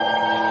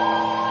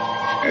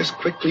As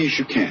quickly as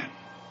you can,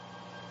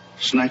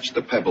 snatch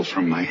the pebbles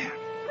from my hand.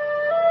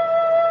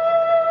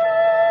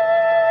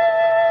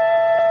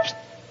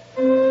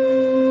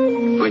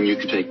 When you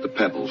take the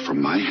pebble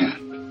from my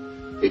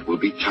hand, it will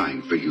be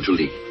time for you to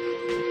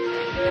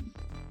leave.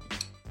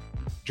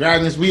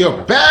 Dragons, we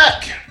are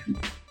back.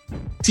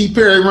 T.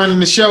 Perry running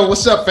the show.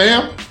 What's up,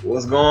 fam?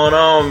 What's going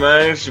on,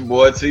 man? It's your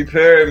boy T.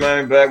 Perry,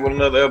 man. Back with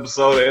another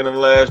episode of Enter the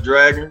Last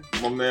Dragon.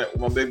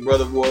 My big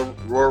brother Roy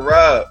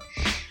Rod.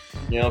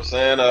 You know what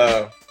I'm saying?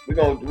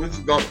 We're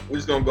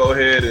just gonna go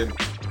ahead and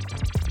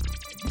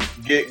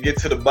get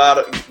to the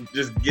bottom,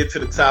 just get to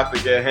the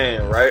topic at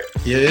hand, right?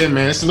 Yeah,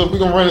 man. We're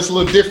gonna run this a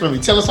little differently.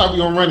 Tell us how we're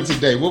gonna run it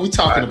today. What we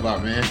talking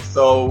about, man?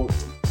 So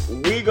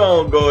we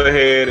gonna go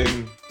ahead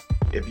and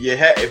if you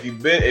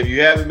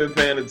haven't been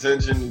paying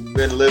attention, you've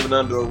been living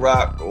under a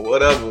rock or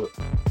whatever.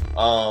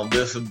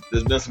 There's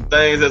been some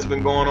things that's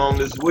been going on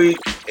this week,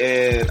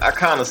 and I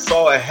kind of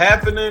saw it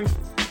happening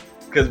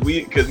because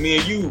me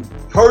and you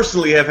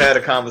personally have had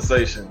a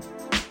conversation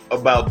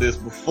about this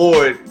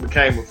before it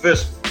became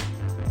official,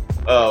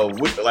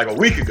 like a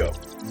week ago.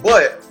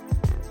 But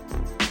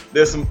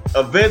there's some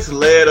events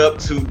led up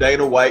to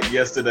Dana White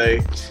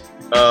yesterday,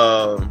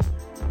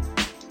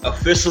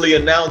 officially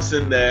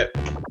announcing that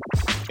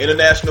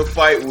International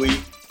Fight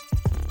Week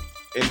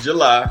in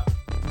July,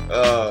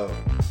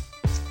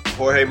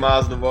 Jorge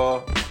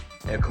Masvidal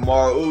and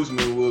Kamaru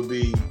Usman will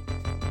be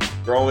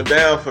throwing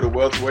down for the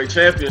welterweight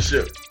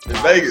championship in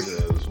Vegas.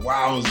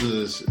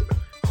 Wowzers.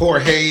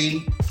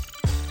 Jorge,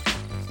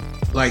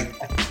 like,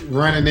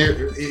 running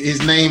there.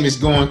 His name is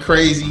going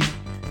crazy.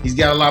 He's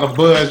got a lot of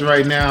buzz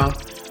right now.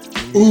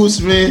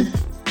 Usman,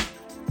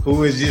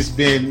 who has just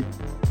been,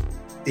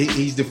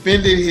 he's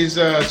defended his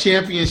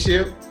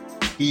championship.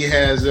 He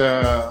has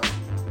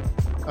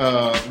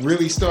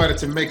really started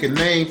to make a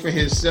name for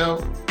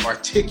himself.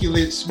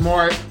 Articulate,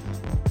 smart,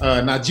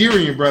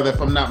 Nigerian brother,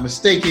 if I'm not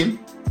mistaken.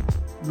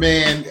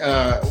 Man,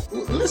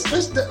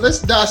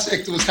 let's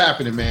dissect what's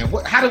happening, man.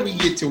 How do we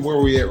get to where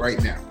we're at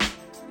right now?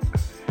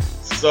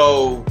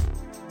 So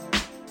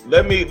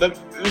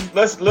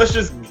let's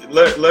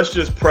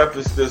just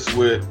preface this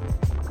with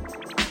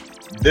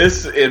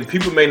this, and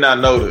people may not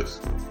know this.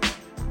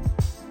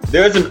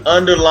 There's an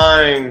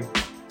underlying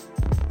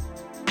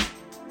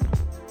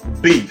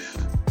beef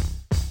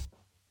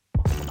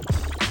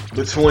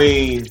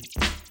between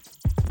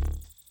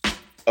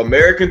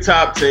American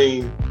Top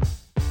Team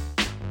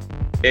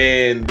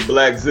and the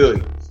Black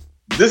Zillions.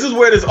 This is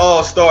where this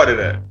all started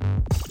at.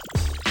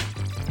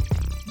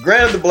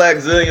 Granted, the Black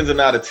Zillions are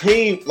not a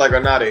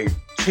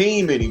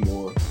team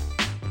anymore,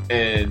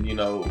 and you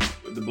know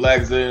the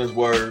Black Zillions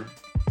were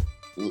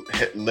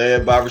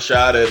led by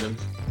Rashad Evans,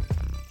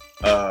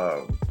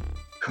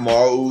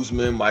 Kamaru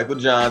Usman, Michael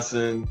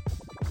Johnson,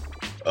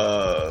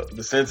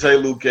 Vicente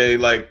Luque,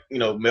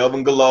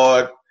 Melvin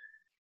Gillard.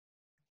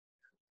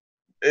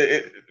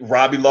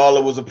 Robbie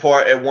Lawler was a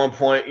part at one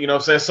point, you know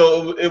what I'm saying?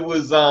 So it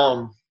was,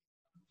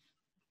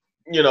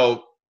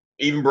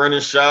 even Brendan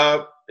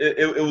Schaub,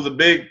 it was a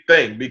big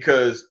thing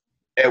because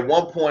at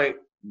one point,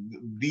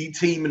 the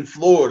team in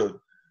Florida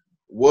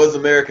was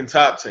American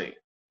Top Team.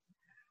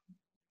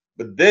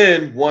 But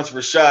then once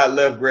Rashad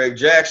left Greg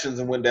Jackson's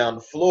and went down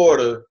to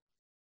Florida,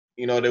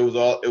 he went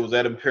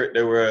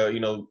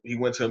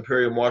to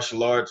Imperial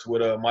Martial Arts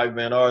with Mike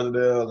Van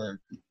Arsdale and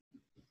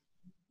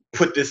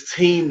put this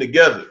team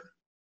together.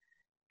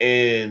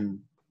 And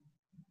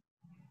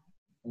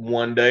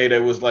one day they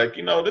was like,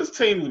 this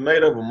team is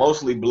made up of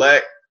mostly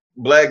black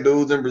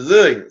dudes and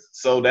Brazilians.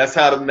 So that's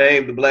how the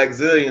name the Black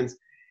Zillions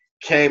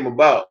came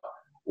about.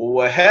 Well,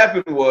 what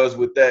happened was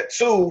with that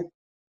too,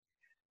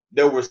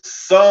 there were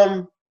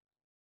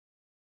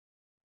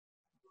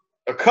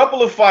a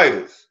couple of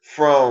fighters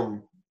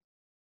from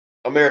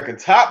American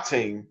Top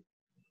Team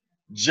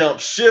jumped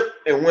ship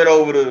and went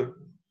over to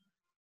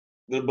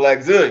the Black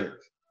Zillions.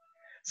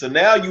 So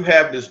now you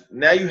have this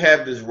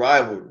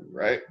rivalry,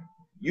 right?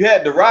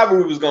 The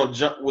rivalry was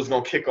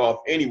gonna kick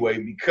off anyway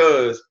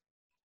because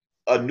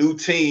a new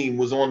team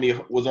was on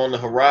the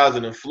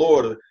horizon in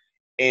Florida,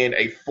 and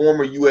a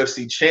former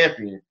UFC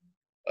champion,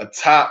 a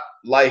top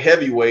light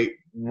heavyweight,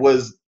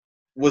 was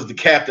the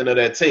captain of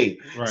that team.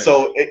 Right.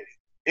 So it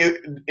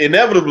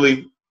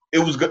inevitably it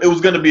was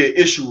going to be an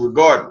issue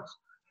regardless.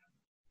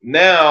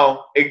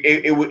 Now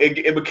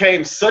it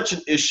became such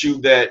an issue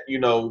that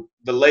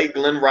the late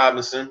Glenn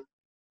Robinson,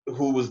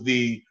 who was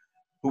the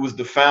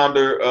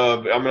founder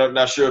of, I'm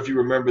not sure if you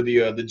remember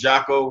the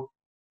Jocko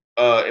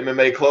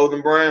MMA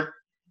clothing brand.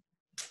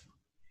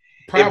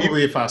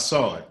 Probably if I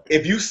saw it.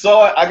 If you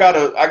saw it, I got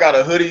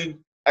a hoodie.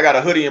 I got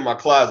a hoodie in my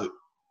closet,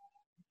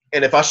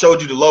 and if I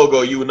showed you the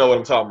logo, you would know what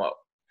I'm talking about.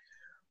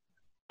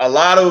 A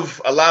lot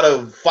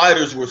of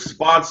fighters were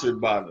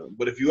sponsored by them,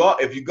 but if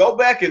you go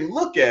back and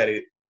look at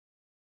it,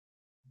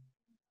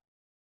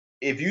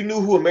 if you knew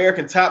who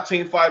American Top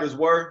Team fighters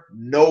were,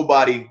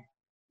 nobody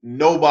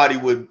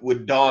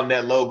would don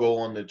that logo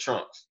on their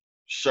trunks,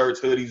 shirts,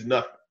 hoodies,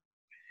 nothing.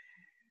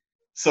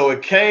 So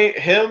it came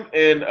him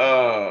and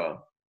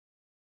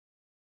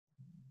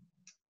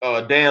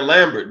Dan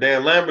Lambert.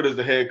 Dan Lambert is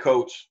the head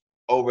coach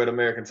over at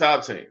American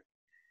Top Team.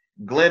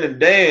 Glenn and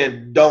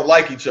Dan don't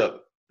like each other.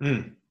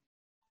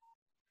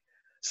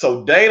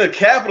 So Dana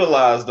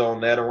capitalized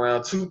on that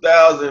around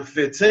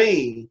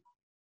 2015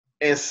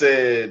 and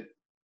said,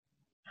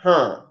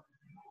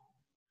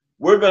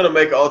 we're going to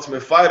make an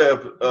Ultimate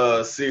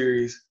Fighter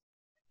series,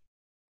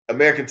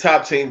 American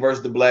Top Team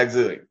versus the Black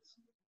Zillions.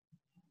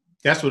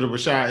 That's what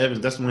Rashad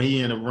Evans, that's when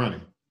he ended up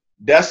running.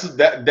 This is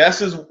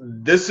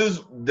when,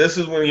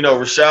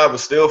 Rashad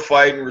was still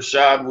fighting.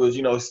 Rashad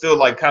was, still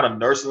like kind of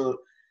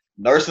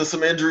nursing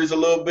some injuries a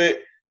little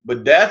bit.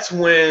 But that's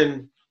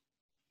when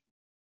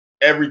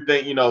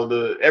everything,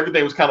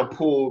 everything was kind of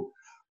pulled,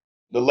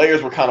 the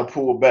layers were kind of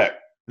pulled back.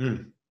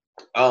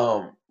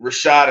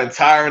 Rashad and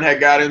Tyron had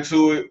got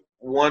into it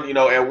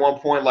at one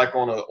point, like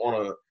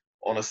on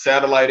a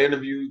satellite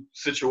interview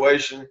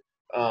situation,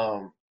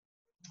 on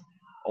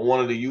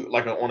one of the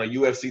on a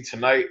UFC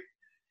Tonight.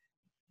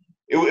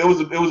 It was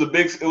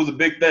a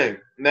big thing.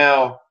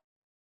 Now,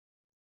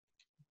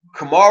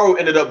 Kamaru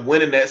ended up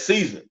winning that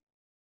season.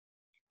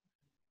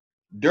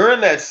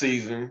 During that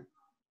season,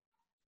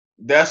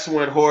 that's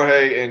when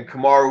Jorge and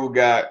Kamaru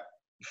got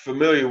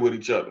familiar with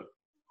each other.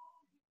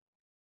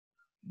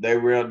 They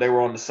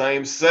were on the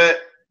same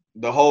set,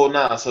 the whole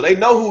nine. So they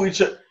know who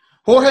each other.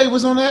 Jorge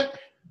was on that?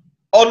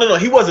 Oh no,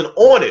 he wasn't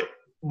on it.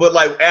 But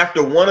like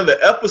after one of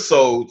the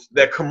episodes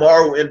that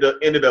Kamaru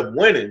ended up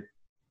winning,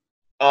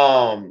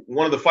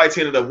 one of the fights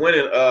he ended up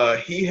winning,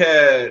 he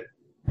had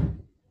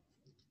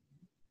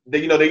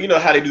they how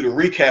they do the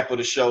recap of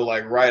the show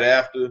like right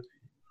after,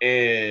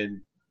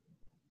 and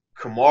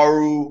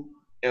Kamaru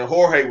and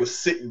Jorge was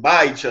sitting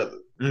by each other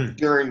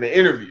during the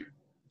interview.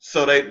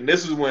 So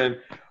this is when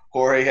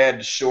Jorge had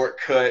the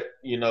shortcut,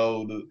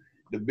 the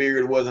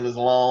beard wasn't as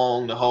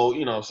long, the whole,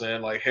 what I'm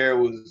saying, like hair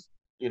was,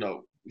 he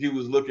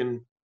was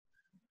looking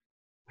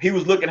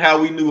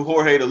how we knew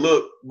Jorge to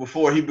look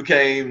before he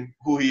became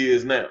who he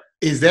is now.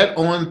 Is that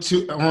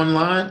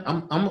online?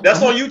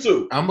 That's on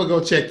YouTube. I'm gonna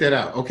go check that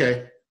out.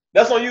 Okay.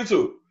 That's on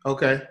YouTube.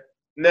 Okay.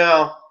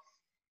 Now,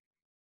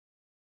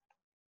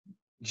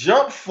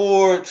 jump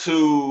forward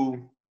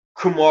to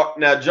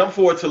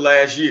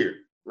last year,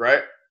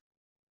 right?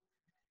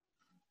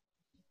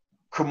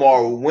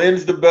 Kamaru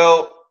wins the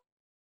belt.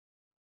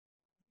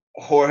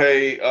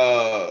 Jorge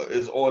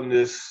is on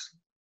this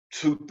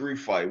 2-3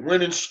 fight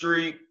winning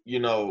streak.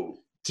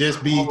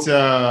 Just beat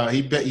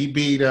he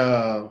beat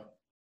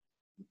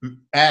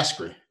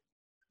Askren.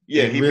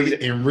 Yeah,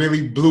 and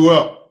really blew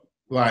up.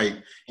 Like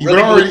he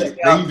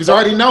was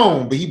already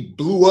known, but he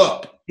blew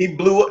up. He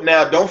blew up.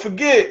 Now, don't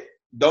forget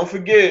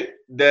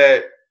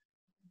that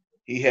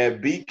he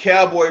had beat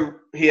Cowboy.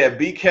 He had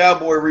beat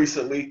Cowboy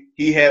recently.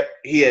 He had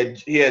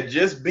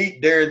just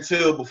beat Darren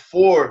Till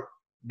before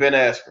Ben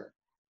Askren.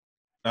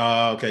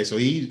 Okay, so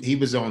he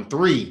was on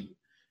 3.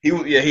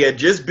 He had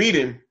just beat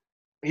him.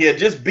 He had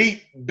just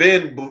beat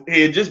Ben.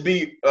 He had just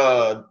beat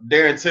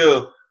Darren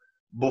Till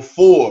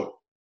before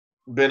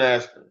Ben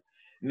Askren.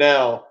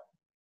 Now,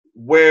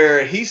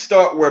 where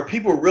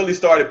people really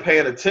started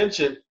paying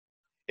attention,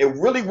 it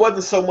really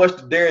wasn't so much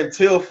the Darren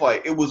Till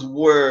fight. It was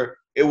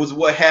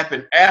what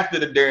happened after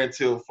the Darren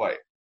Till fight.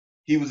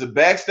 He was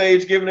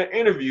backstage giving an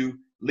interview.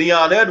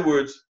 Leon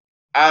Edwards,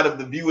 out of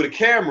the view of the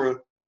camera,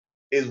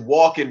 is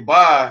walking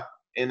by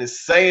and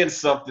is saying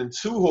something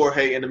to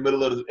Jorge in the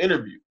middle of the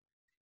interview.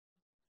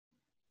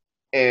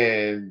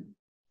 And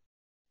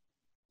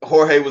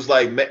Jorge was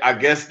like, I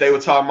guess they were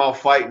talking about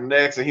fighting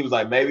next. And he was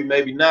like, maybe,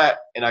 maybe not.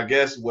 And I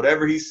guess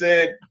whatever he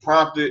said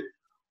prompted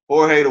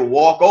Jorge to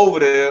walk over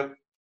there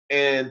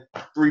and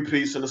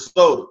 3-piece in the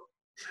soda.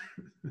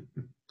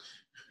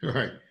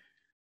 Right.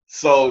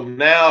 So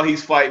now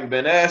he's fighting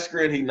Ben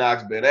Askren. He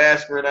knocks Ben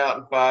Askren out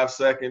in 5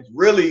 seconds.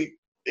 Really,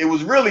 it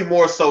was really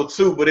more so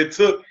too, but it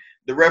took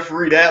the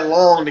referee that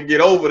long to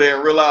get over there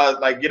and realize,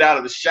 like, get out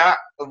of the shock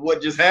of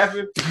what just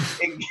happened.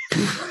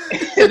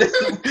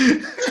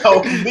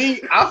 So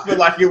me, I feel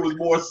like it was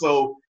more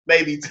so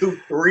maybe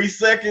 2-3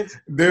 seconds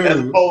as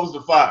opposed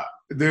to 5.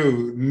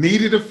 Dude, knee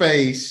to the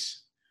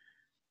face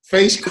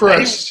crushed. He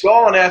was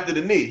gone after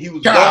the knee. He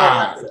was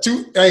gone.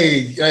 gone.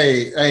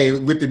 Hey,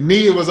 with the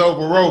knee it was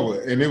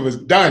over, and it was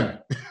done.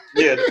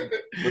 Yeah,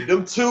 with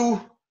them two.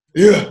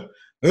 Yeah.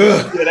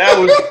 Yeah, that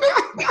was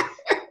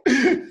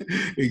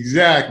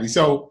exactly.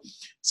 So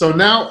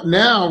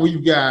now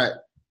we've got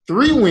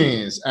 3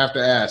 wins after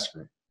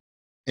Askren.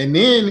 And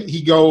then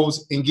he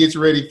goes and gets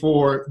ready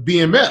for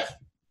BMF.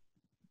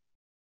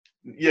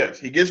 Yes,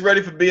 he gets ready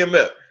for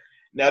BMF.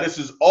 Now, this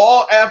is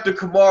all after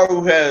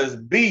Kamaru has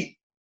beat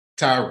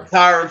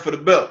Tyron for the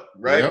belt,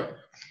 right? Yep.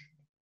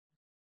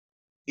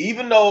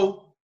 Even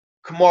though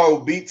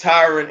Kamaru beat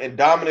Tyron in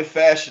dominant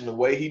fashion the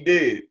way he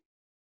did,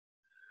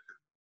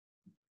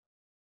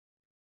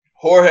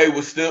 Jorge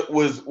was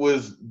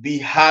the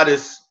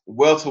hottest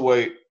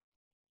welterweight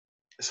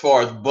as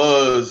far as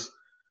buzz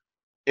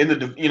in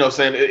the in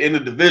the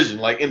division,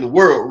 like in the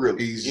world,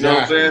 really. Exactly. You know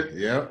what I'm saying?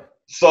 Yeah.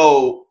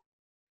 So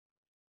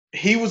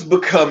he was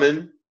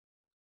becoming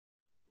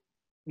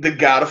the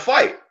guy to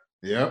fight.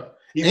 Yep.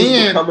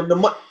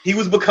 He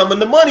was becoming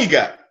the money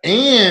guy.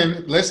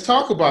 And let's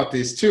talk about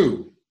this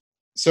too.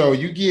 So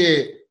you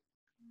get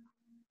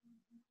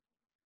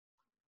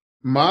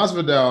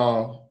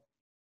Masvidal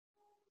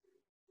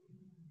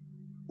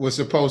was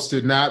supposed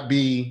to not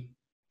be.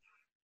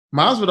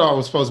 Masvidal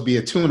was supposed to be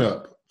a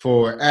tune-up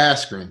for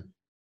Askren,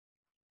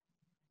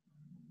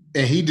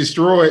 and he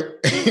destroyed.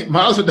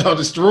 Masvidal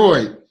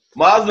destroyed.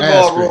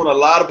 Masvidal ruined a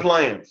lot of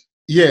plans.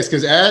 Yes,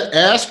 because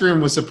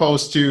Askren was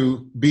supposed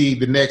to be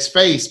the next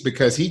face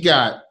because he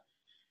got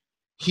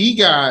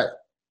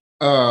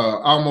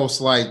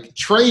almost like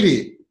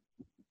traded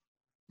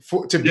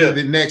to be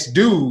the next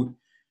dude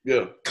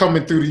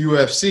coming through the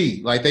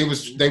UFC. Like they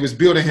was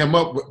building him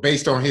up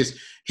based on his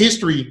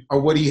history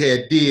of what he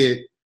had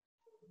did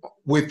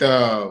with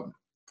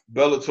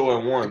Bellator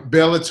and won.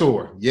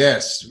 Bellator,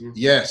 yes,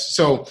 yes.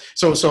 So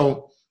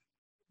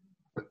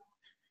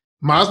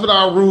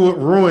Masvidal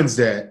ruins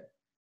that,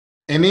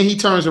 and then he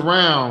turns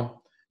around,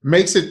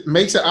 makes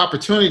an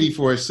opportunity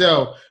for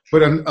himself.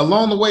 But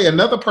along the way,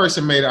 another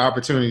person made an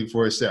opportunity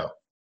for himself,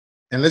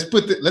 and let's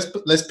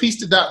piece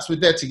the dots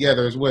with that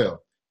together as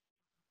well.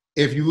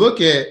 If you look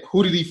at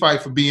who did he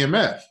fight for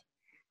BMF,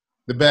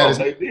 the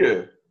baddest.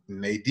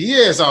 Nate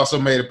Diaz also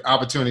made an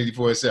opportunity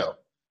for himself.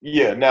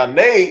 Yeah. Now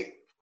Nate,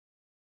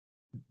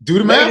 do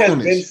the math has on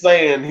been this.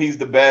 saying he's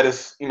the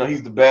baddest. You know,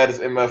 he's the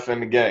baddest MF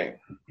in the game.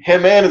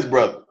 Him and his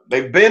brother.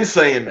 They've been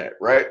saying that,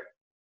 right?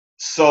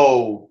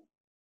 So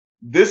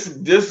this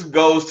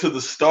goes to the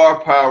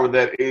star power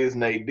that is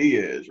Nate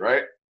Diaz,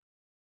 right?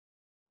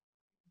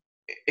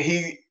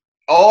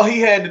 All he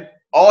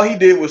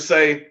did was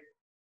say,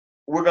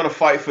 we're gonna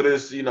fight for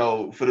this, you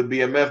know, for the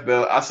BMF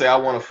belt. I say I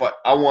want to fight.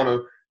 I want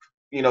to,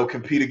 you know,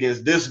 compete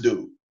against this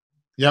dude.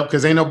 Yep,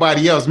 because ain't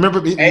nobody else. Remember,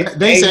 they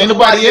say ain't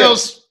nobody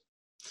else.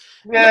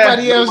 Yeah,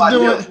 nobody else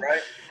doing.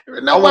 Right?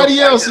 Nobody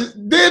else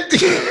did.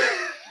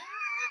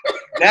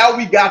 Now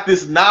we got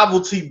this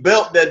novelty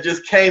belt that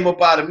just came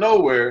up out of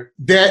nowhere.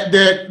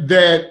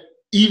 That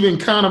even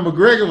Conor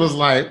McGregor was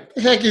like,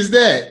 the heck is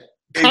that?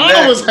 Exactly.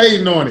 Conor was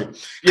hating on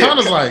it. Yeah.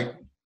 Conor's like,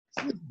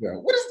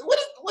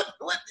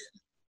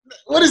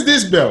 what is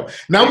this belt?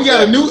 Now we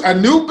got a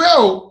new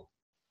belt,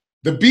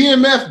 the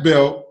BMF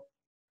belt,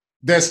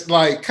 that's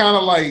like kind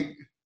of like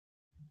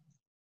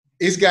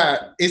it's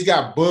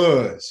got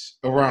buzz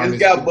around.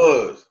 It's got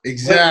buzz.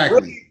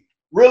 Exactly.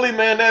 Really,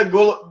 man,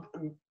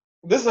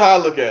 this is how I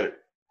look at it.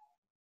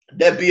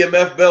 That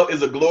BMF belt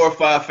is a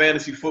glorified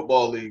fantasy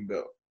football league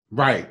belt.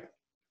 Right.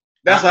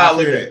 That's how I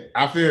look at it.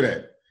 I feel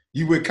that.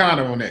 You with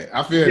Conor on that.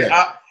 I feel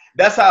that.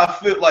 That's how I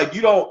feel. Like,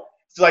 you don't,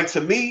 like,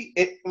 to me,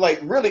 it, like,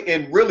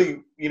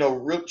 really, you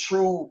know,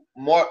 true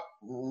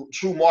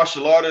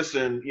martial artists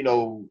and, you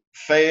know,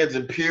 fans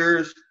and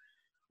peers,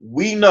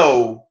 we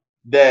know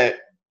that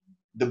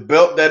the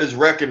belt that is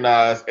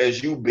recognized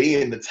as you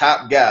being the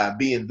top guy,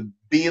 being the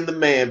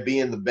man,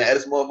 being the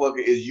baddest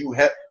motherfucker, is you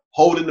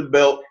holding the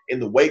belt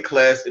in the weight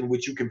class in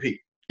which you compete.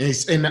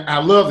 And I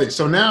love it.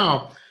 So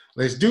now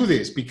let's do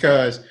this,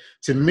 because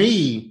to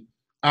me,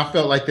 I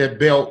felt like that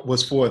belt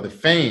was for the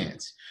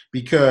fans,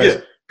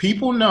 because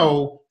people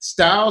know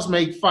styles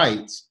make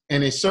fights,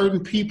 and there's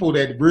certain people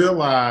that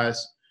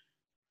realize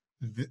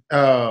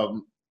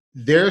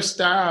their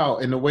style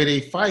and the way they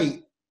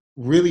fight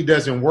really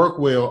doesn't work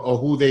well, or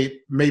who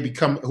may be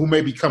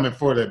coming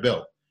for their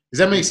belt. Does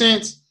that make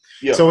sense?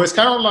 Yeah. So it's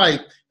kind of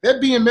like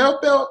that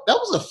BMF belt, that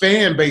was a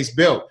fan-based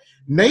belt.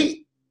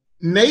 Nate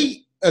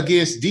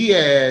against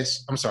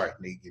Diaz, I'm sorry,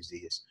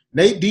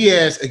 Nate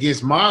Diaz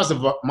against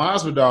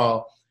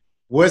Masvidal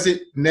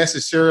wasn't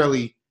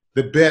necessarily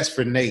the best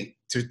for Nate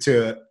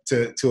to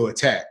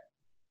attack.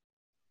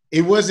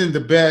 It wasn't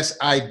the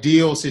best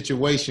ideal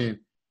situation.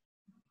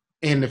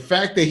 And the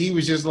fact that he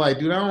was just like,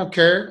 dude, I don't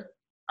care.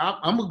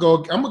 I'm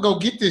gonna go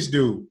get this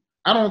dude.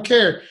 I don't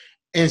care.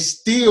 And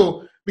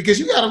still, because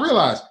you gotta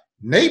realize,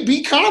 Nate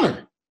beat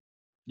Conor.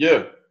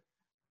 Yeah.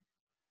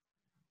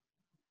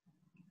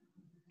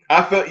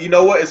 I feel, you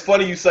know what? It's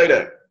funny you say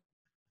that.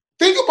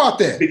 Think about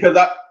that. Because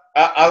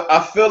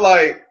I feel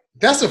like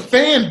that's a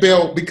fan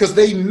belt, because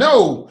they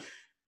know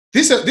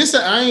this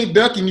I ain't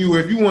ducking you.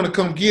 If you want to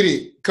come get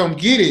it,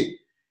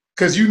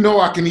 because you know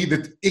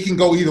it can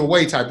go either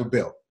way type of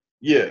belt.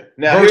 Yeah.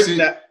 I'm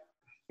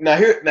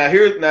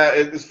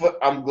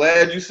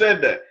glad you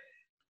said that,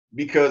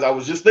 because I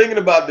was just thinking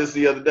about this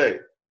the other day.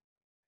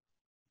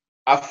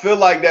 I feel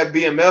like that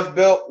BMF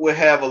belt would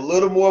have a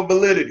little more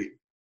validity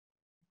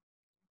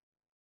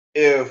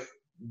if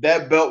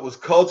that belt was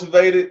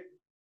cultivated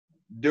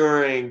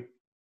during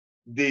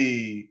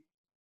the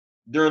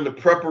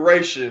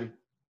preparation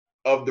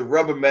of the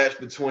rubber match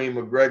between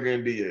McGregor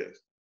and Diaz.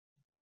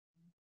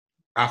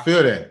 I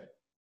feel that.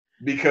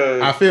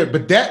 Because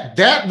but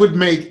that would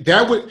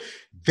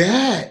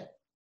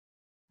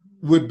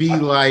be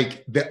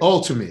like the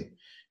ultimate.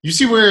 You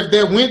see where if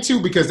that went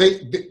to, because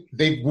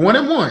they won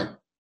and won,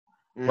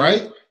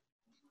 right?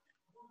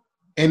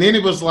 And then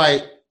it was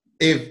like,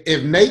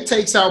 if Nate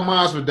takes out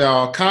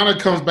Masvidal, Conor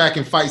comes back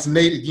and fights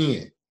Nate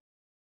again.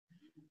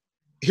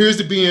 Here's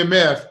the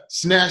BMF,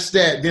 snatch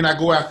that, then I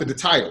go after the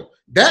title.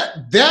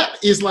 that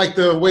is like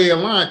the way of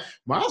line.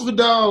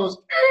 Masvidal was,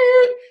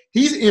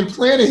 he's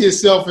implanted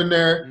himself in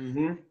there.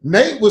 Mm-hmm.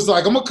 Nate was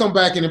like, I'm gonna come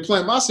back and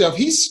implant myself.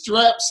 He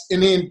straps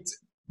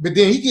but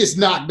then he gets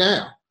knocked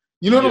down.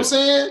 You know what I'm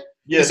saying?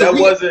 Yeah, so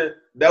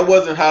that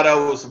wasn't how that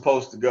was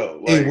supposed to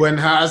go. Like, it wasn't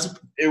how.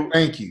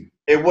 Thank you.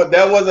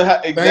 That wasn't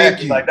how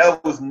exactly. Like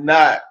that was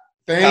not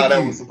how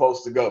that was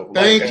supposed to go.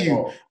 Thank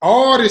you.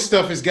 All this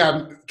stuff has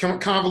gotten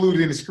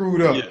convoluted and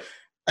screwed up. Yeah.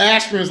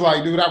 Askren's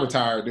like, dude, I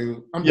retired,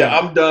 dude.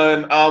 I'm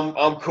done.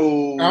 I'm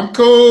cool. I'm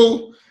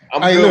cool.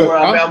 I'm good.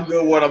 I'm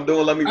good. What I'm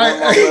doing. Let me run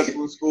my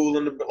wrestling school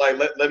and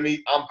let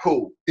me. I'm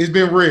cool. It's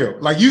been real.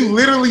 Like you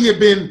literally have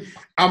been.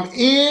 I'm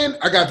in.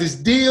 I got this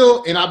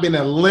deal, and I've been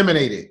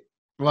eliminated.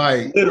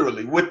 Like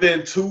literally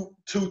within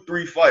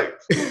 2-3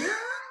 fights.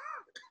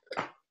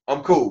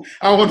 I'm cool.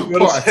 I want no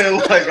parts.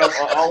 Like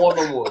I don't want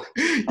no more.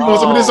 You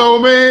want some of this,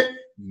 old man?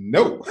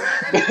 No.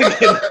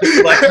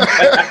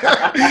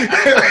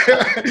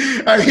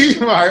 I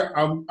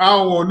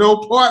don't want no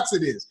parts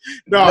of this.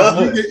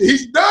 No,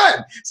 he's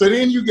done. So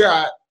then you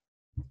got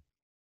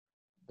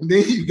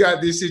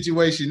this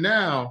situation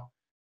now.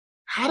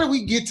 How do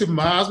we get to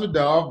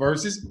Masvidal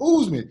versus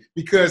Usman?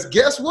 Because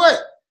guess what?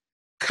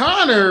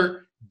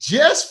 Conor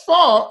just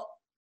fought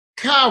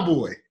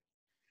Cowboy.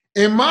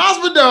 And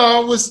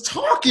Masvidal was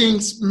talking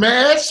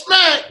mad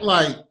smack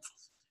like,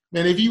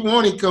 man, if you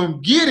want it,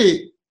 come get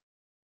it.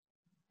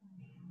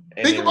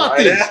 And think about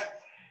this.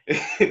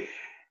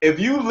 If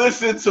you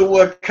listen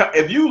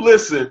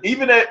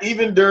even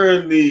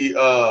during the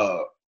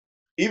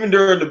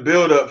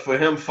build up for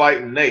him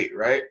fighting Nate,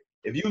 right?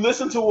 If you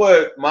listen to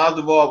what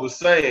Masvidal was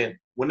saying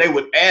when they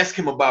would ask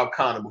him about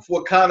Conor,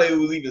 before Conor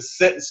was even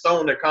set in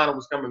stone that Conor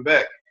was coming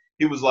back,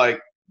 he was like,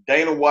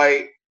 Dana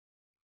White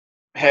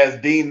has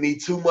deemed me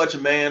too much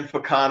man for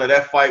Conor.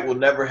 That fight will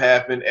never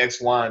happen, X,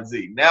 Y, and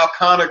Z. Now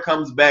Conor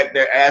comes back.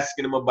 They're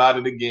asking him about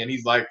it again.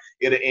 He's like,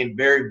 it'll end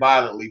very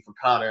violently for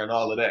Conor and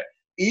all of that.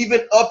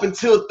 Even up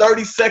until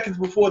 30 seconds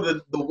before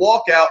the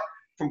walkout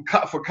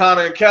for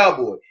Conor and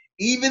Cowboy.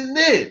 Even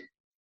then,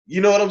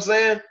 you know what I'm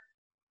saying?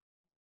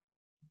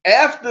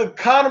 After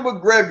Conor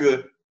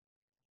McGregor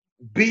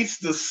beats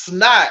the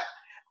snot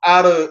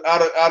out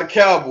of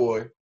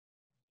Cowboy,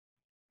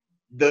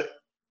 this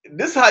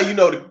is how you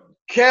know the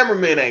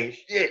cameraman ain't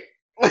shit.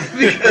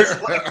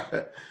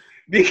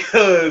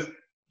 because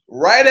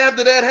right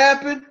after that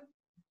happened,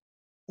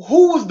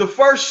 who was the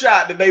first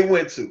shot that they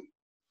went to?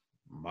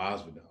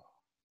 Masvidal.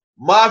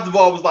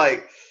 Masvidal was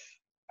like,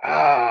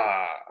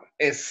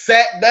 and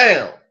sat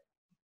down.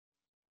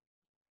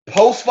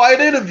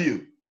 Post-fight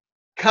interview.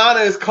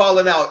 Conor is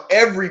calling out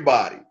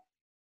everybody.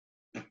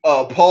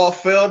 Paul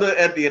Felder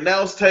at the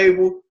announce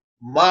table,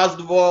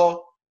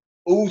 Masvidal,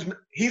 Usman.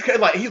 He's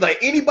like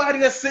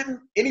anybody sitting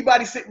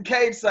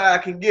cage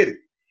side can get it.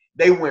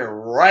 They went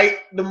right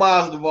to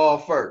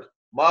Masvidal first.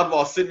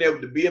 Masvidal sitting there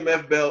with the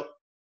BMF belt,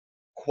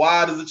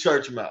 quiet as a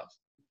church mouse.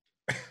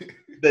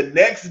 The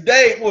next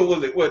day, what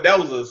was it? Well, that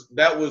was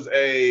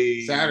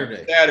a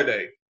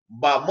Saturday.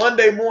 By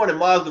Monday morning,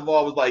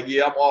 Masvidal was like,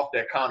 "Yeah, I'm off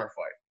that Conor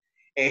fight."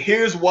 And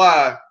here's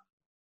why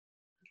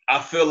I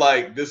feel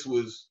like this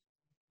was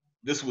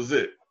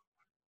it.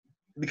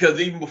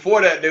 Because even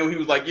before that, he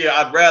was like,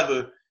 "Yeah,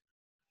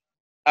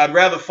 I'd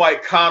rather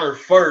fight Conor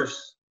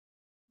first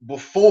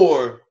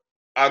before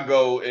I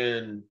go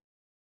and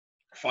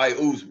fight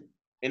Usman."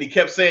 And he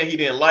kept saying he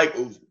didn't like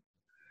Usman.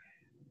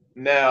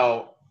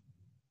 Now,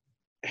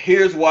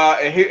 here's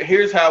why, and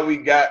here's how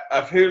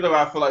I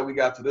feel like we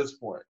got to this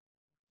point.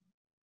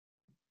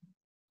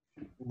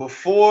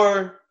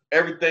 Before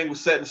everything was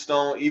set in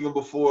stone, even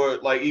before,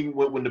 even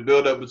when the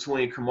build-up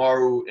between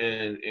Kamaru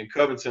and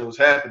Covington was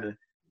happening,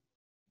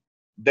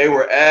 they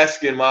were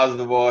asking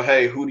Masvidal,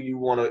 hey, who do you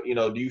want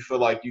to, do you feel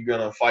like you're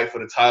going to fight for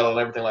the title and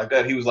everything like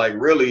that? He was like,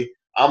 really,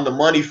 I'm the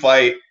money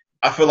fight.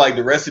 I feel like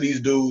the rest of these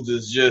dudes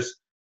is just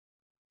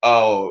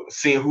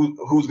seeing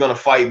who's going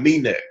to fight me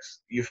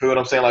next. You feel what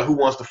I'm saying? Like, who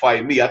wants to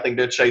fight me? I think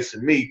they're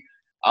chasing me.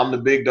 I'm the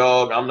big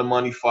dog. I'm the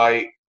money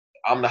fight.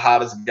 I'm the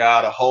hottest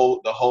guy, the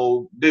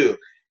whole deal.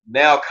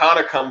 Now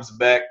Conor comes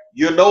back.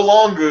 You're no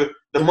longer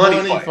the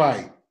money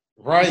fight.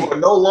 Right. You are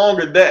no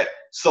longer that.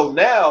 So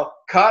now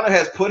Conor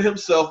has put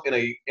himself in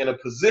a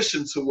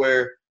position to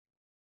where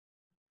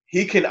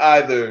he can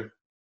either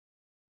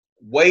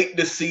wait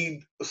to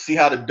see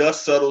how the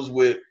dust settles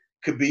with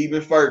Khabib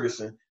and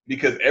Ferguson,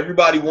 because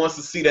everybody wants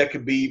to see that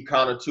Khabib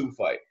Conor 2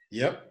 fight.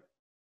 Yep.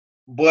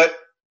 But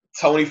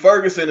Tony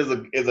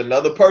Ferguson is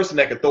another person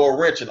that can throw a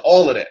wrench in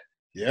all of that.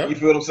 Yeah. You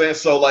feel what I'm saying?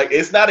 So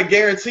it's not a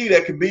guarantee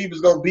that Khabib is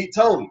gonna beat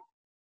Tony.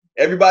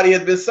 Everybody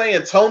has been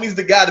saying Tony's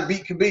the guy to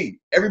beat Khabib.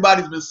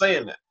 Everybody's been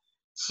saying that.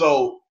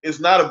 So it's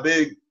not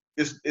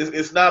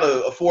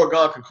a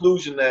foregone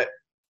conclusion that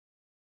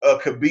a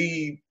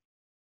Khabib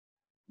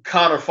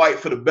Conor fight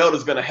for the belt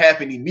is gonna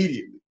happen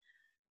immediately.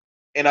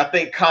 And I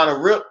think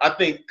Conor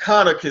can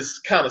kind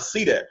of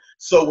see that.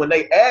 So when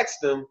they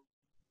asked him,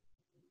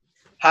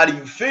 how do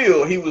you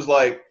feel? He was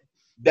like,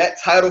 that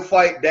title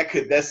fight,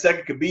 that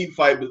second Khabib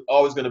fight was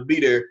always going to be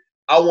there.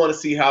 I want to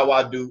see how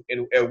I do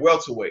at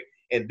welterweight.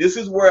 And this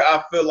is where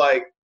I feel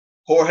like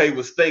Jorge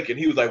was thinking.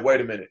 He was like,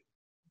 wait a minute.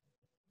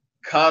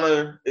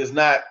 Conor is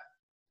not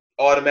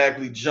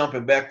automatically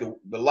jumping back to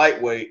the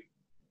lightweight.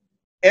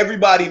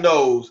 Everybody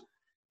knows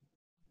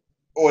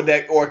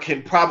or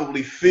can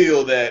probably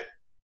feel that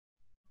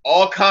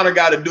all Conor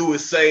got to do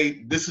is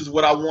say, this is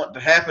what I want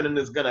to happen, and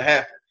it's going to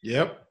happen.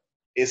 Yep.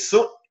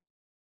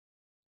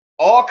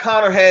 All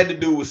Conor had to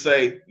do was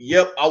say,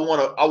 yep, I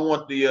want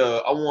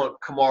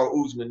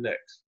Kamaru Usman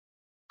next.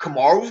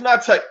 Kamaru's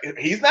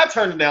he's not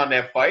turning down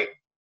that fight.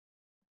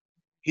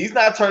 He's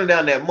not turning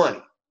down that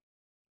money.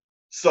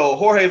 So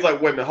Jorge's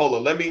like, wait a minute,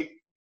 hold on.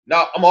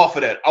 I'm off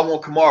of that. I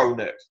want Kamaru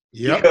next.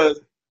 Yep. Because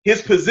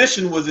his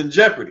position was in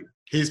jeopardy.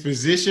 His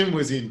position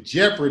was in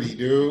jeopardy,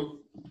 dude.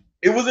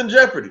 It was in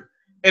jeopardy.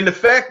 And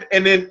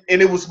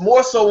it was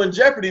more so in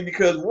jeopardy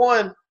because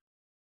one,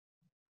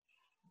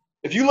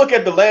 if you look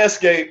at the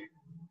landscape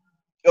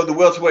of the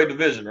welterweight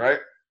division, right?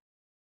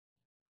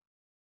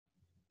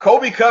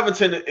 Colby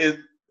Covington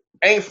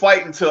ain't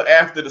fighting until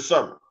after the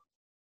summer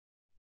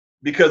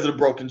because of the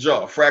broken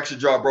jaw, fractured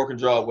jaw, broken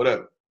jaw,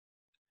 whatever.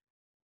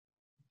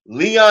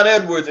 Leon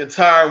Edwards and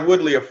Tyron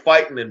Woodley are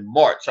fighting in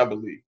March, I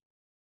believe.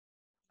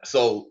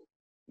 So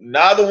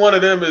neither one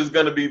of them is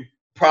going to be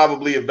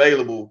probably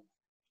available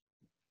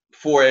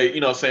for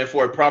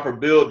a proper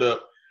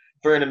build-up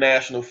for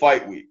International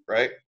Fight Week,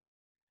 right?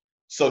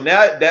 So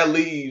now that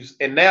leaves,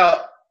 and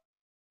now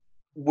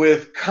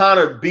with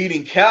Conor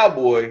beating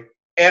Cowboy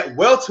at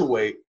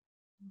welterweight,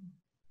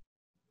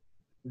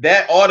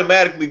 that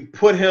automatically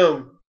put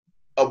him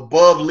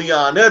above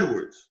Leon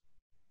Edwards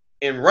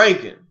in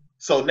ranking.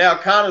 So now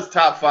Conor's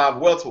top 5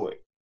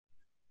 welterweight.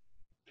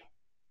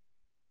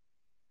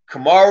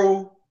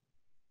 Kamaru,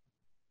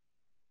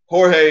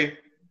 Jorge,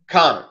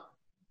 Conor.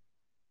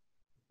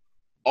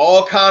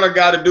 All Conor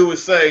got to do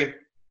is say,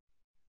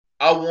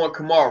 I want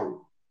Kamaru.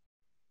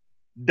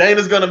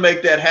 Dana's going to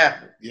make that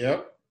happen.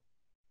 Yep.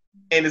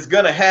 And it's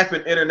going to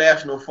happen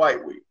International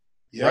Fight Week.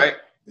 Yep. Right?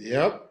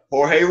 Yep.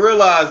 Jorge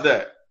realized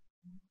that.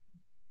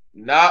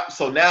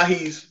 So now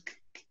he's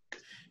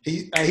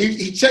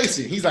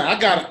chasing. He's like, I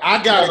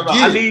gotta get it.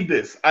 I need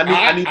this.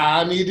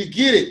 I need to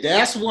get it.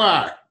 That's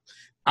why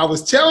I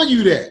was telling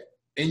you that.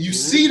 And you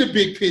see the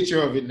big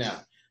picture of it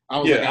now.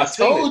 I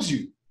told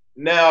you.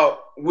 Now,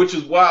 which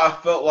is why I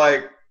felt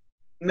like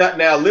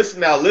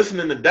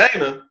listening to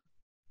Dana,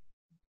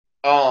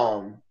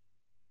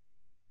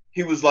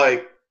 he was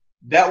like,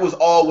 that was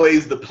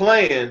always the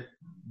plan,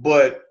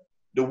 but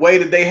the way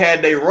that they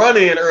had their run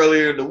in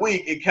earlier in the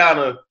week, it kind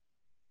of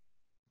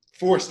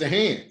forced the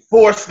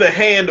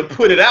hand to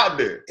put it out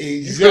there. Exactly.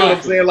 You see what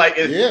I'm saying? Like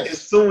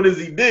as soon as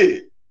he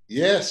did.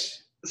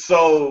 Yes.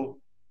 So,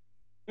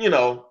 and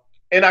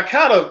I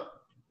kind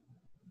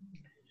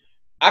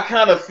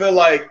of feel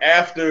like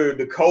after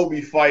the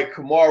Kobe fight,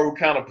 Kamaru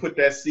kind of put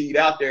that seed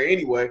out there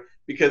anyway,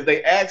 because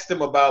they asked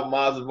him about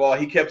Masvidal.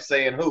 He kept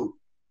saying who.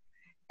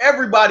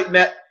 Everybody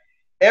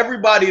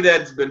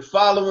that's been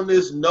following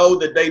this know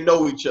that they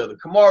know each other.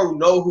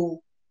 Kamaru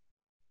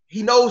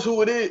he knows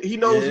who it is. He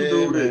knows who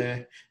dude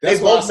is. That's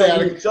why I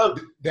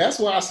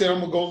said I'm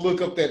gonna go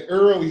look up that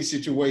early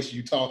situation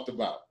you talked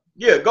about.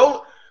 Yeah,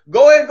 go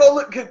ahead and go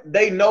look.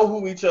 They know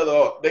who each other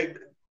are.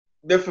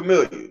 They're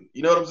familiar.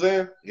 You know what I'm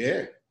saying?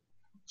 Yeah.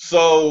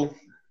 So,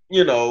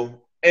 and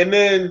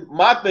then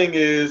my thing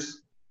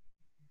is,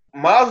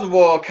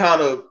 Masvidal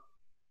kind of,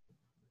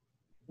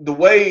 the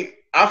way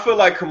I feel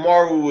like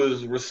Kamaru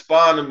was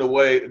responding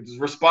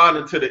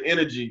to the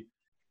energy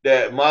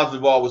that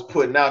Masvidal was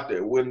putting out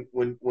there.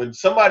 When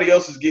somebody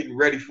else is getting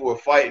ready for a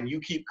fight and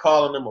you keep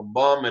calling them a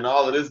bum and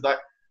all this type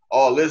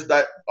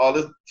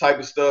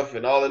of stuff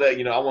and all of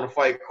that, I want to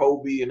fight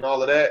Kobe and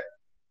all of that,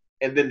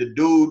 and then the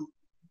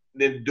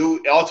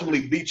dude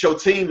ultimately beat your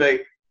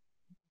teammate.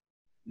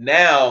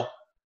 Now,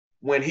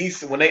 when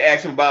they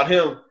ask him about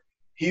him,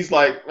 he's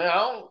like,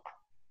 man,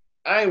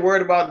 I ain't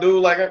worried about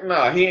dude. Like,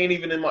 nah, he ain't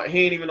even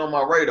on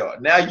my radar.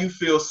 Now you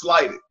feel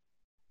slighted,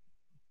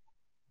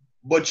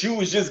 but you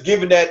was just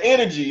giving that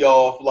energy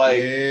off.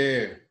 Like,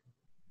 yeah,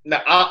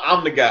 now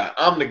I'm the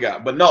guy.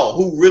 But no,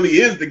 who really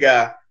is the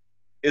guy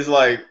is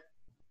like,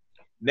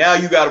 now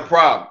you got a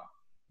problem.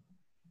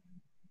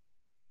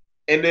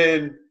 And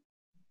then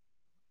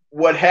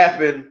what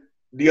happened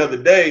the other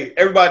day,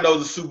 everybody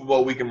knows the Super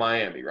Bowl week in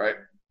Miami, right?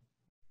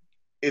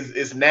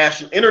 It's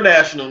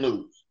international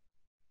news.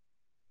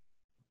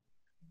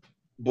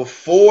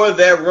 Before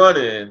that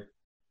run-in,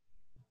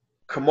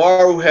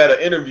 Kamaru had an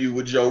interview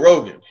with Joe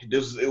Rogan.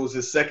 It was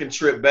his second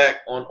trip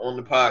back on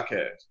the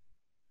podcast.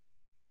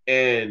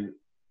 And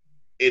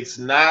it's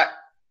not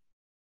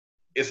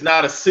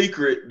a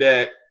secret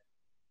that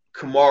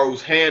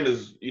Kamaru's hand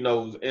is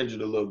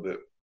injured a little bit.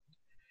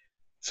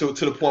 To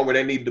the point where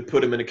they needed to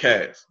put him in a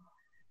cast.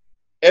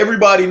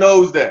 Everybody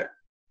knows that.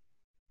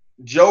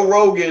 Joe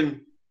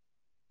Rogan,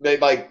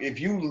 if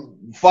you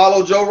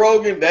follow Joe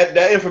Rogan,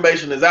 that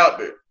information is out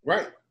there.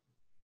 Right.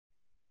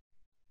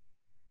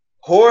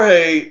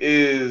 Jorge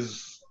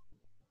is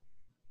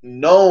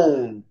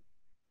known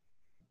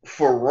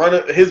for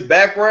running his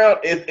background.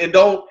 It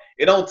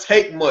don't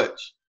take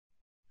much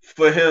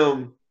for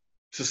him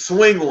to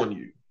swing on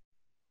you,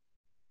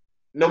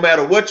 no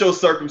matter what your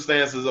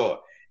circumstances are.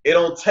 It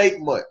don't take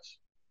much.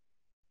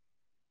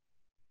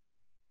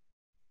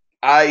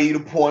 I.e. the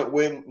point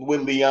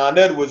with Leon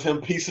Edwards,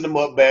 him piecing him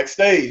up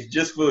backstage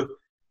just for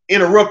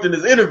interrupting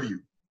his interview.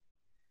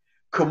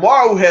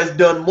 Kamaru has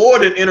done more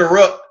than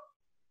interrupt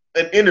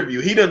an interview.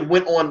 He done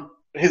went on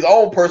his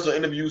own personal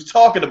interviews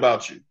talking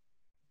about you.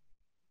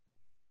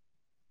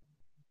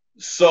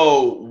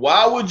 So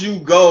why would you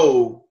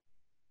go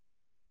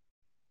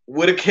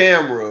with a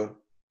camera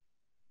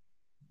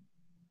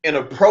and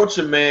approach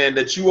a man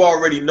that you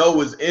already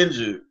know is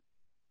injured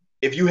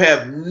if you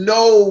have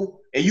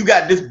and you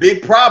got this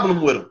big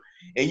problem with him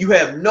and you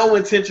have no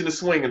intention of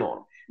swinging on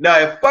him? Now,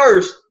 at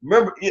first,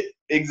 remember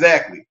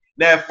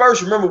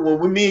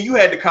when me and you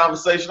had the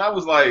conversation, I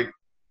was like,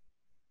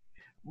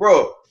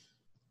 bro,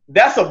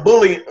 that's a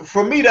bullying.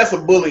 For me, that's a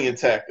bullying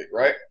tactic,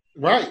 right?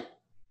 Right.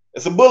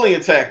 It's a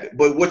bullying tactic.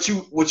 But what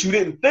you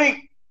didn't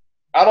think,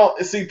 I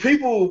don't see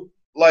people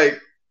look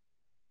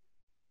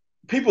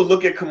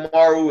at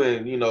Kamaru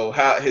and, you know,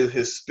 how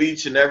his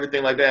speech and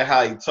everything like that,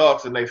 how he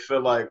talks, and they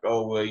feel like,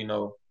 oh, well, you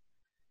know,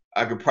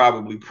 I could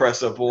probably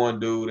press up on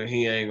dude and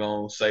he ain't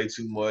gonna say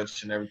too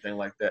much and everything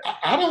like that.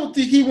 I don't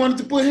think he wanted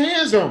to put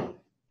hands on him.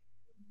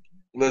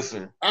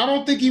 Listen. I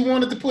don't think he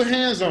wanted to put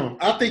hands on him.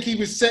 I think he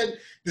was set.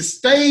 The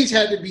stage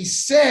had to be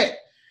set.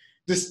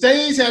 The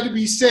stage had to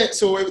be set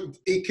so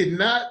it could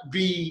not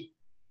be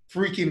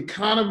freaking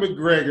Conor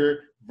McGregor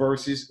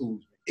versus Usman.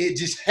 It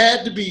just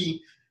had to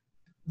be.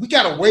 We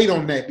got to wait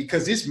on that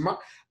because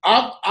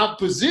I've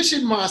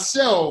positioned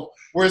myself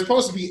where it's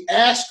supposed to be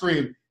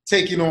Askren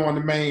taking on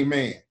the main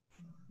man.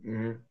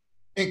 Mm-hmm.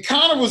 And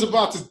Conor was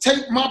about to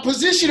take my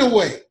position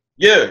away.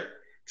 Yeah.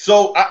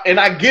 So,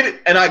 I get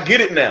it. And I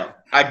get it now.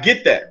 I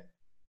get that.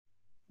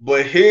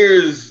 But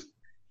here's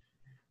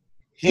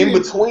in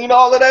between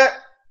all of that,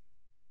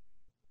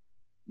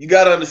 you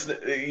got to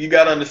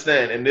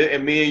understand.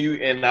 And me and you,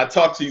 and I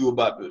talked to you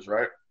about this,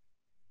 right?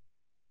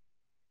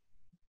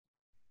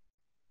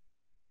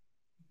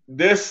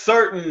 There's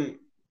certain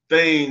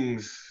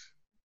things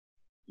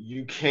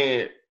you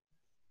can't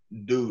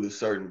do to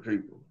certain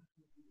people,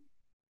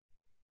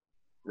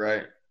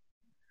 right?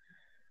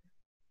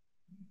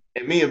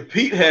 And me and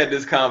Pete had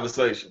this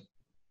conversation,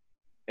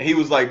 and he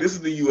was like, "This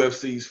is the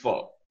UFC's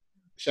fault."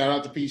 Shout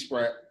out to Pete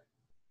Spratt.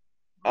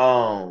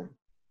 I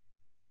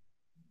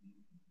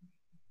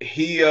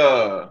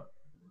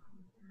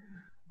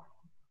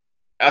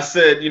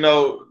said, you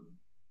know,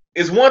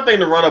 it's one thing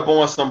to run up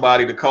on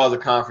somebody to cause a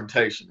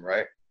confrontation,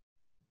 right?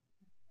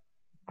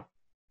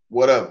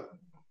 Whatever.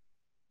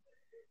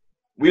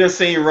 We done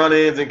seen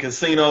run-ins in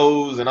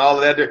casinos and all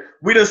of that.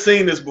 We done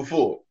seen this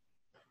before.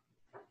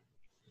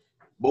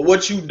 But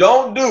what you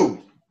don't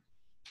do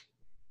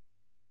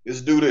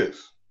is do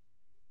this.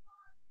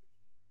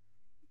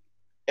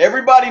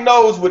 Everybody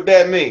knows what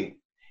that means.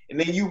 And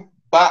then you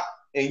bop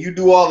and you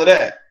do all of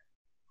that.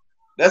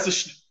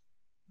 That's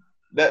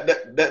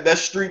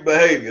that's street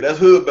behavior. That's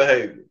hood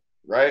behavior,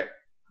 right?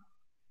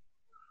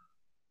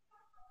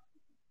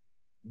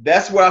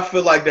 That's where I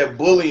feel like that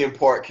bullying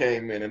part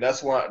came in, and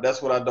that's what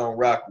I don't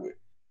rock with.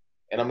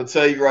 And I'm gonna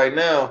tell you right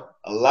now,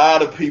 a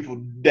lot of people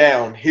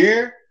down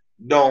here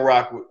don't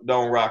rock with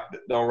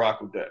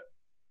that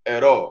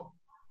at all.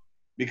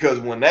 Because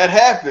when that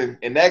happened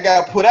and that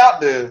got put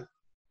out there,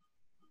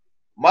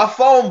 my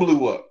phone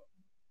blew up.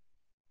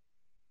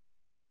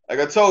 Like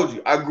I told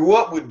you, I grew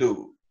up with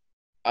dude.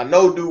 I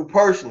know dude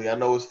personally. I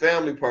know his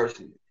family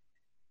personally.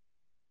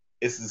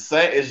 It's the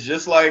same. It's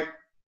just like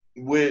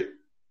with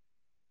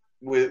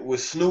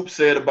Snoop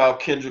said about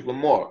Kendrick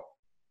Lamar.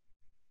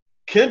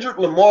 Kendrick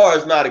Lamar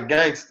is not a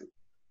gangster.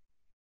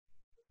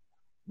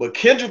 But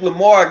Kendrick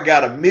Lamar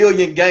got 1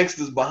 million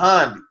gangsters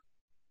behind him.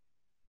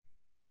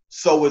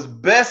 So it's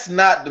best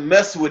not to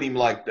mess with him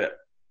like that.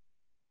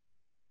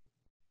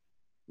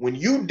 When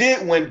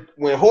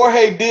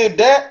Jorge did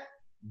that,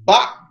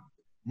 bop,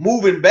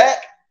 moving back,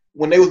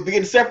 when they was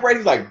being separated,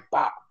 he's like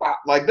bop, bop,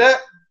 like that.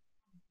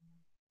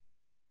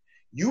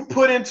 You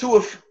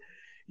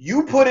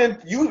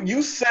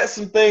set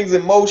some things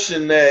in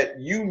motion that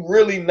you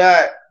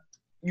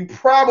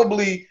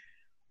probably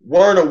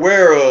weren't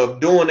aware of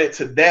doing it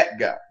to that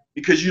guy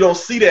because you don't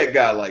see that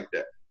guy like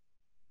that.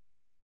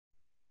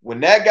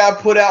 When that guy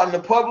put out in the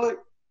public,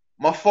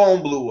 my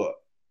phone blew up.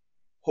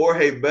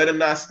 Jorge better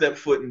not step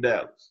foot in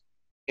Dallas.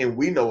 And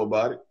we know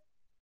about it.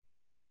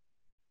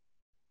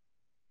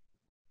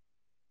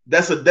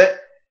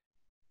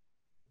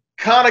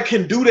 Conor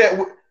can do that.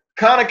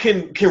 Conor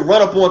can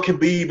run up on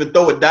Khabib and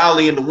throw a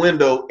dolly in the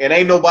window, and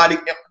ain't nobody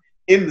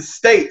in the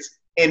States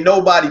and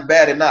nobody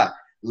bat an eye.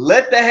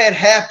 Let that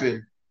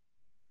happen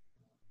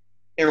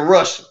in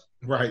Russia.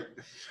 Right.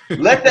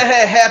 Let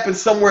that happen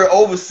somewhere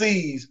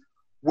overseas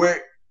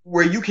where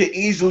you can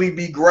easily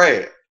be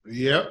grabbed.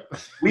 Yep.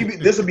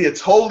 This would be a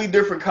totally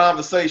different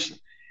conversation.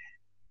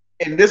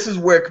 And this is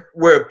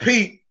where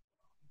Pete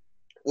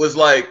was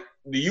like,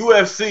 the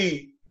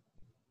UFC,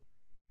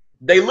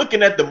 they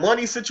looking at the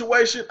money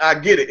situation. I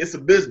get it. It's a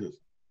business.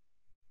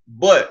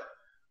 But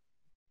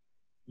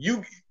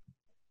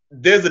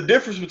there's a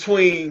difference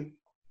between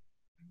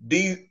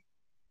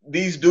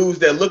these dudes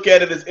that look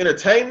at it as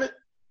entertainment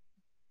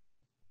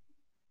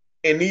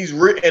and these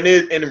real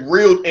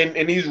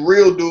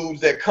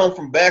dudes that come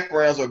from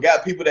backgrounds or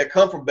got people that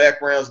come from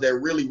backgrounds that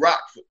really rock.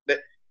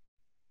 That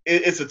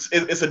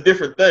it's a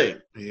different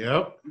thing. Yep. You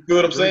know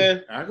what I'm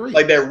saying? I agree.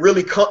 Like that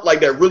really come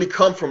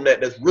from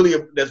that. That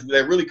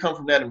really come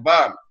from that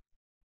environment.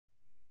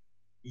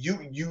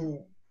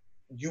 You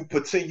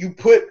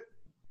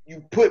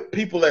put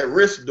people at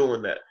risk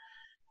doing that.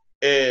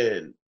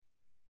 And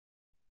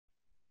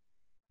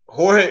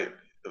Jorge,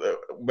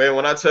 man,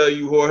 when I tell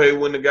you Jorge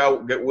wouldn't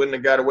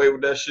have got away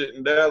with that shit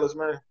in Dallas,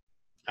 man.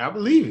 I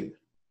believe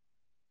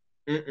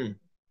it.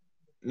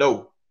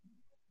 No.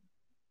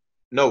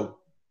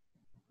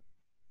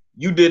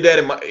 He did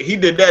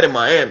that in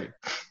Miami.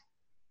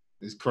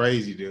 It's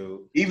crazy,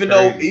 dude. Even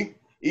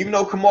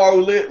though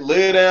Kamaru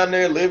live down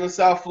there, live in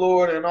South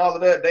Florida and all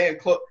of that,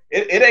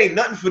 it ain't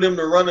nothing for them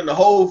to run in the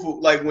Whole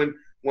Foods. Like when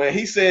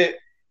he said,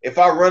 if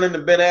I run into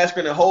Ben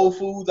Askren and Whole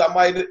Foods, I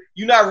might.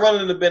 You're not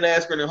running into Ben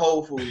Askren and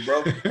Whole Foods,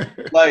 bro.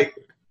 Like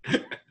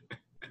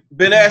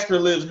Ben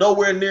Askren lives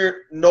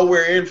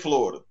nowhere in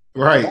Florida.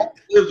 Right.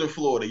 He lives in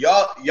Florida.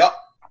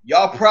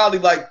 Y'all probably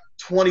like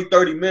 20,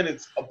 30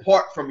 minutes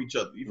apart from each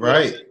other.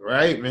 Right,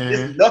 man.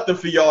 It's nothing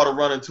for y'all to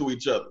run into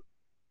each other.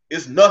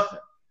 It's nothing.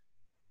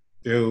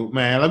 Dude,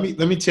 man,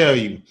 let me tell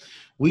you,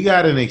 we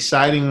got an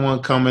exciting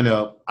one coming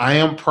up. I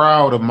am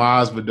proud of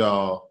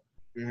Masvidal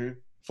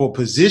for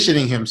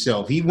positioning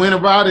himself. He went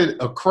about it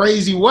a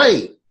crazy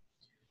way,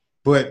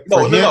 but he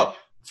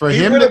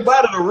went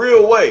about it a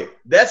real way.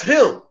 That's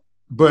him.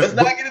 But let's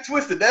not get it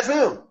twisted. That's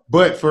him.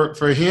 But for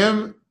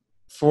him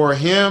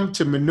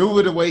to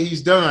maneuver the way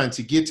he's done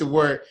to get to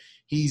where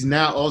he's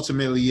now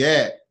ultimately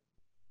at,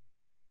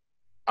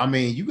 I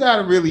mean, you got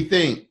to really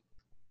think.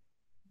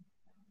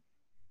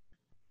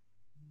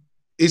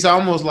 It's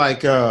almost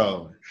like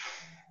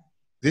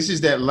this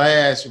is that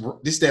last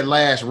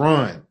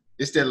run.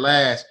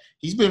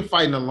 He's been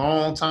fighting a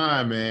long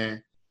time,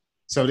 man.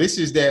 So this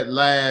is that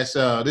last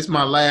this is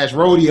my last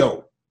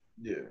rodeo.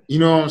 Yeah. You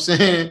know what I'm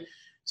saying?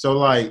 So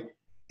like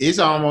it's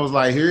almost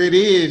like here it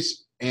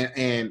is.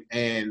 And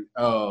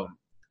I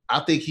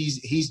think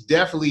he's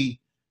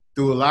definitely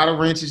threw a lot of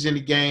wrenches in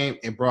the game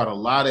and brought a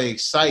lot of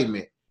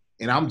excitement.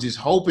 And I'm just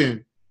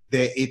hoping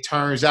that it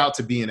turns out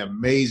to be an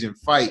amazing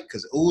fight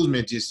because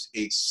Usman just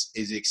is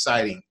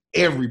exciting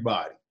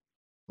everybody.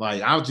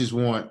 Like,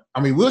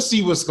 we'll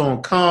see what's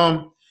going to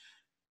come.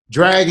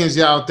 Dragons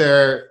out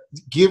there,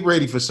 get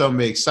ready for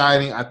something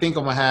exciting. I think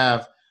I might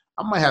have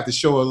to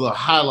show a little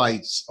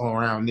highlights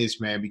around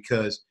this, man,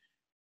 because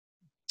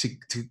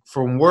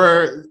from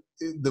where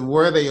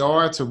they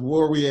are to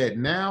where we at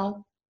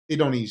now, it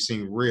don't even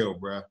seem real,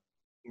 bro.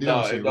 It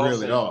don't seem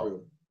real at all.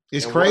 Real.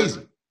 It's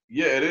crazy.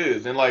 Yeah, it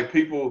is. And like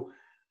people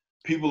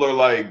are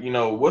like,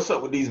 what's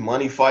up with these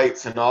money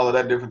fights and all of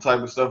that different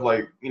type of stuff?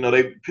 Like,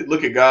 they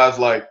look at guys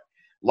like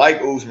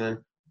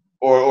Usman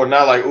or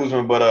not like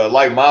Usman, but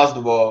like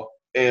Masvidal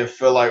and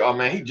feel like, oh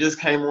man, he just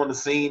came on the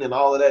scene and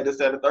all of that, this,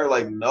 that, and the third.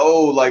 Like, no,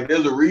 like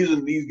there's a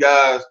reason these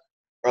guys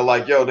are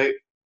like, yo,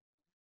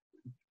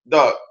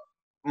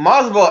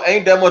 Masvidal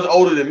ain't that much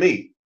older than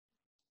me.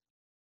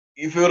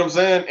 You feel what I'm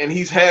saying? And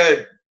he's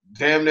had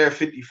damn near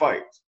 50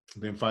 fights.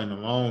 Been fighting a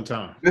long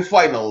time.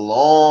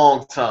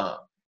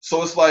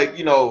 So it's like,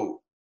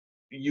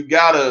 you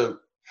gotta.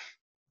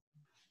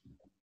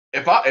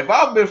 If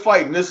I've been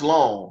fighting this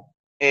long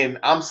and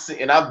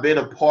I've been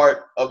a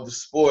part of the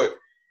sport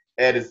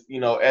at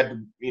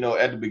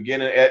the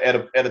beginning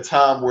at a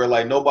time where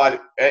like nobody,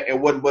 it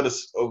wasn't but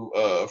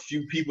a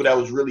few people that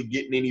was really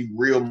getting any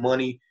real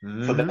money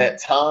for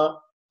that time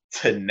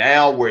to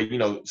now where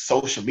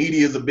social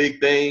media is a big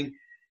thing.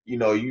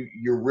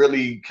 You're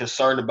really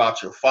concerned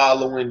about your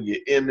following, your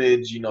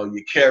image, your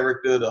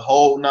character, the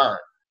whole nine.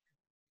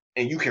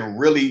 And you can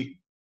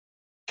really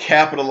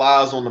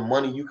capitalize on the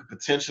money you could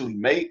potentially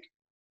make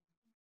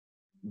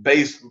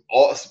based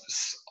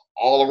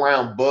all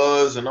around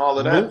buzz and all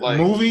of that. Like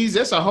movies,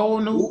 that's a whole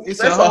new.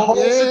 It's a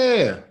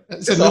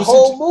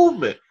whole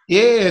movement.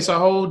 Yeah, it's a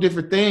whole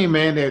different thing,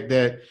 man.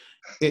 And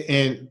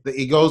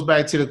it goes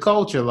back to the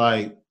culture.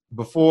 Like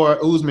before,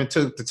 Usman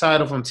took the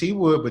title from T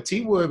Wood, but T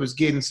Wood was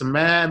getting some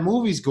mad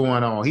movies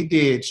going on. He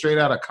did Straight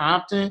Outta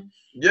Compton.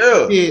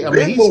 Yeah, he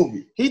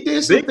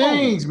did some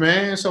things,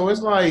 man. So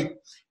it's like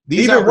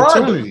these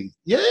opportunities.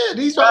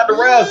 These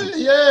opportunities.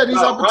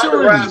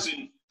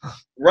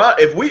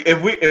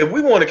 If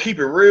we want to keep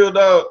it real,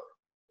 dog,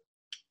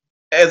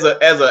 as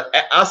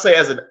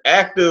an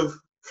active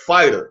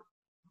fighter,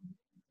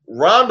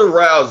 Ronda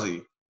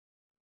Rousey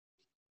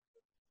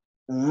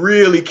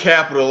really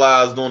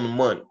capitalized on the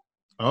money.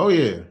 Oh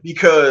yeah,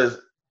 because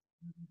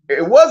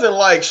it wasn't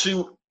like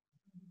she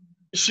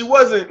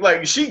wasn't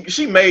like she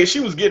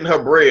was getting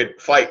her bread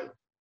fighting.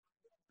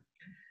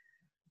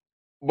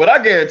 But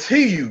I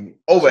guarantee you,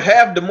 over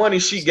half the money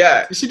she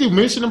got. Did she do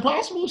Mission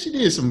Impossible? She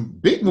did some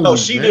big movies. No,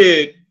 she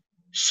did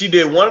She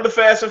did one of the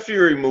Fast and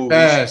Fury movies.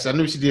 Fast. I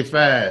knew she did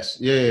Fast.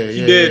 Yeah,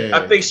 She did.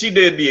 I think she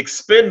did the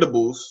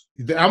Expendables.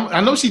 I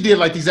know she did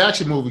like these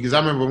action movies because I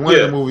remember one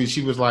of the movies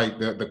she was like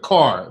the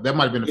car. That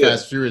might have been the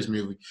Fast and Furious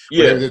movie.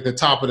 Yeah, at the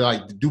top of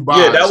like Dubai.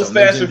 Yeah, that was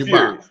Fast and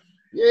Furious.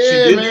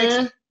 Yeah,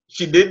 man.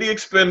 She did the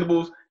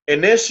Expendables,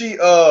 and then she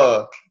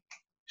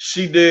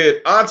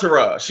did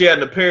Entourage. She had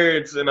an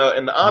appearance in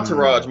the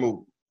Entourage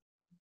movie.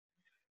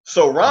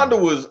 So Rhonda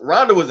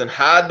was in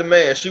high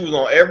demand. She was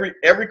on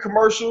every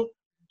commercial.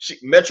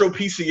 Metro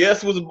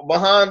PCS was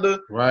behind her.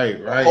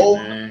 Right,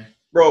 man.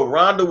 Bro,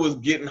 Rhonda was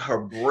getting her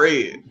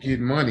bread,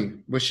 getting money.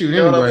 But shoot,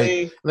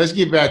 anyway, let's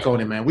get back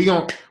on it, man. We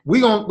gonna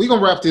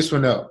wrap this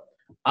one up.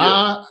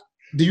 Yeah.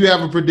 Do you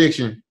have a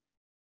prediction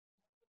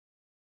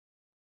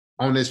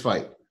on this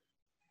fight?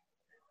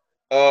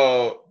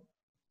 I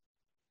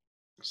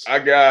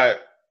got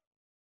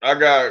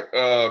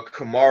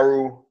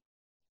Kamaru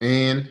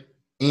and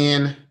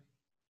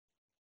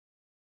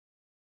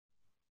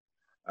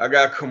I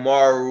got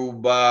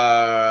Kamaru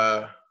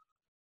by,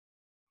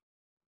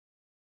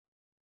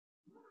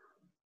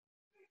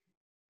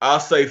 I'll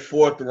say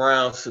 4th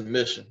round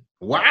submission.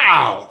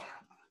 Wow.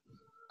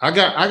 I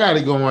got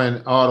it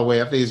going all the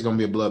way. I think it's gonna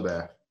be a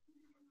bloodbath.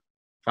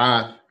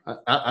 5.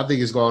 I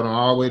think it's going on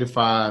all the way to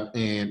 5,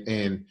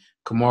 and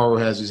Kamaru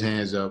has his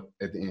hands up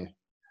at the end.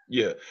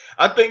 Yeah,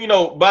 I think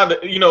by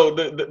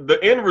the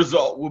end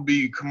result will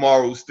be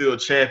Kamaru still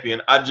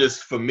champion.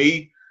 For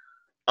me,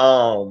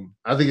 I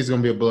think it's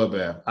gonna be a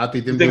bloodbath. I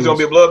think it's gonna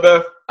be a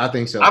bloodbath. I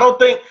think so. I don't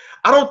think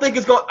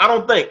it's going. I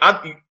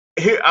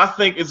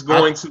think it's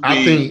going to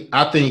be.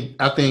 I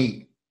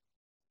think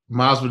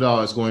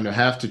Masvidal is going to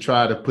have to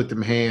try to put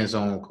them hands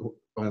on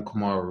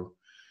Kamaru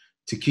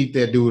to keep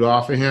that dude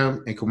off of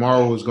him, and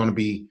Kamaru is going to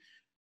be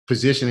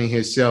positioning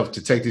himself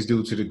to take this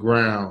dude to the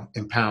ground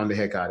and pound the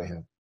heck out of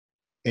him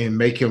and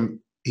make him.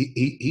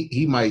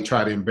 He might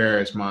try to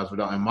embarrass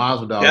Masvidal, and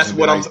Masvidal. That's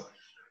what I'm.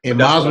 And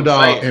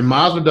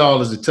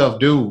Masvidal is a tough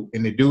dude,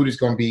 and the dude is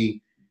going to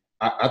be.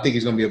 I think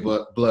it's going to be a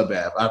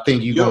bloodbath. I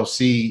think you're going to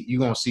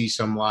see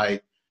some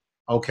like,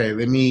 okay,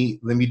 let me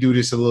do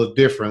this a little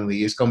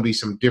differently. It's going to be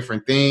some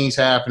different things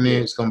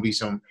happening. It's going to be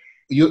some.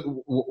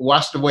 You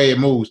watch the way it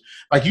moves.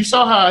 Like you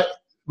saw how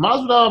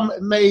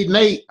Masvidal made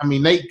Nate. I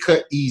mean, Nate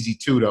cut easy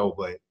too, though.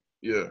 But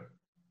yeah,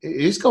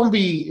 it's going to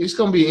be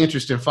an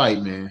interesting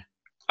fight, man.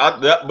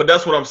 But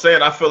that's what I'm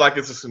saying. I feel like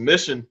it's a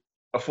submission,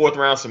 a 4th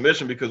round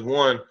submission, because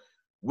Kamaru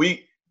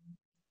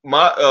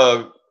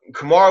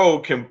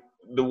can,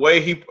 the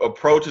way he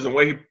approaches and the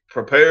way he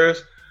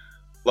prepares,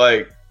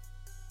 like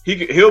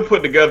he'll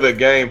put together a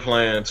game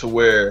plan to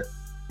where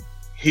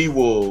he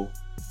will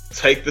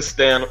take the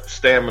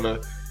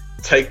stamina,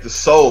 take the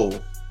soul,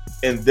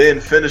 and then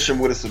finish him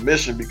with a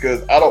submission.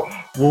 Because I don't.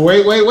 Well,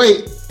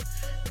 wait.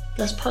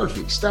 That's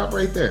perfect. Stop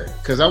right there,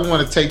 because I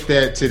want to take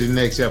that to the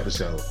next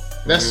episode.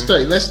 That's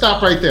straight. Let's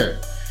stop right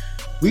there.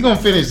 We're going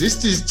to finish.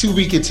 This is to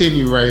be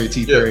continued right here,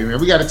 T. Perry, man.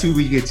 We got to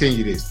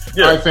continue this.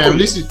 Yeah. All right, fam.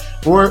 This is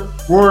Roy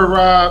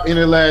Rob, In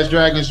the Last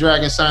Dragon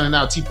signing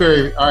out. T.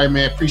 Perry, all right,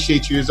 man.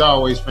 Appreciate you as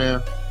always,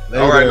 fam.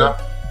 Later. All right, now.